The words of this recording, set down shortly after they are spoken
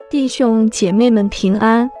弟兄姐妹们平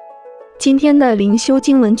安。今天的灵修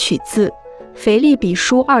经文取自腓立比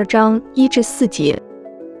书2章1至4节。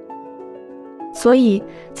所以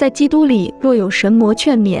在基督里，若有神魔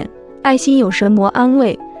劝勉，爱心有神魔安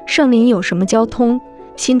慰，圣灵有什么交通，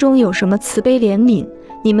心中有什么慈悲怜悯，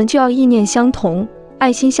你们就要意念相同，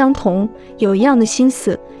爱心相同，有一样的心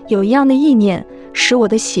思，有一样的意念，使我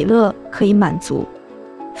的喜乐可以满足。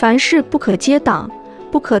凡事不可结党，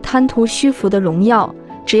不可贪图虚浮的荣耀，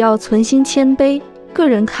只要存心谦卑，个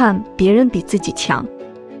人看别人比自己强。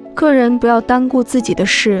个人不要单顾自己的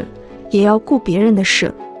事，也要顾别人的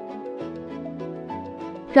事。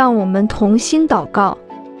让我们同心祷告。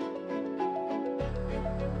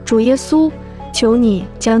主耶稣，求你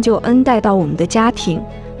将救恩带到我们的家庭，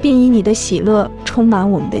并以你的喜乐充满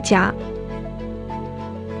我们的家。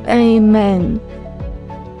Amen。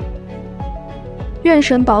愿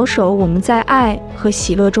神保守我们在爱和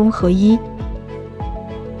喜乐中合一。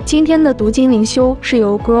今天的读经灵修是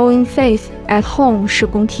由 Growing Faith at Home 事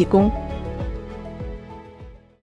工提供。